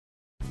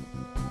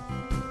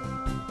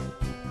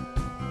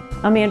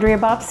I'm Andrea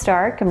Bob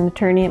Stark. I'm an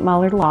attorney at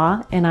Molleur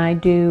Law, and I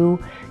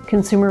do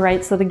consumer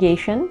rights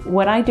litigation.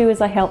 What I do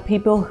is I help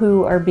people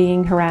who are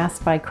being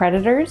harassed by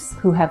creditors,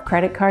 who have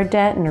credit card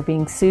debt and are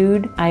being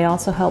sued. I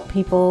also help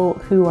people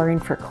who are in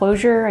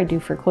foreclosure. I do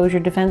foreclosure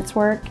defense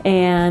work.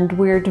 And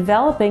we're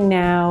developing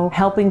now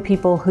helping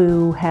people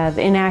who have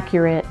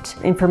inaccurate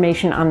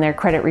information on their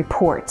credit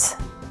reports.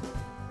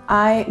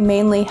 I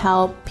mainly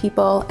help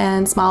people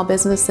and small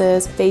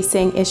businesses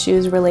facing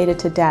issues related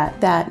to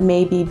debt that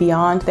may be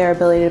beyond their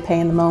ability to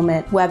pay in the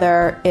moment,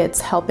 whether it's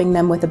helping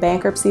them with a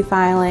bankruptcy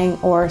filing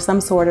or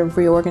some sort of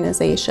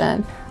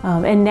reorganization.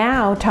 And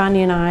now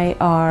Tanya and I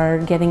are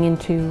getting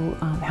into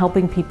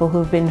helping people who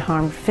have been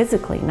harmed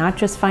physically, not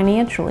just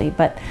financially,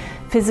 but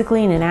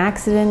physically in an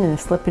accident, in a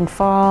slip and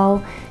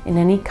fall, in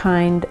any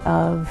kind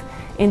of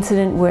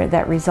incident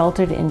that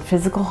resulted in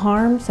physical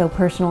harm, so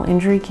personal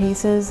injury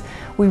cases.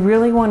 We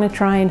really want to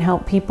try and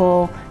help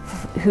people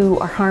who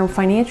are harmed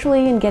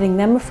financially and getting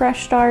them a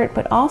fresh start,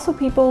 but also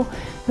people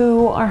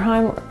who are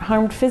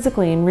harmed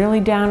physically and really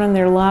down on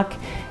their luck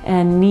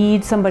and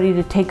need somebody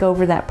to take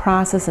over that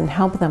process and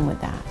help them with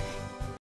that.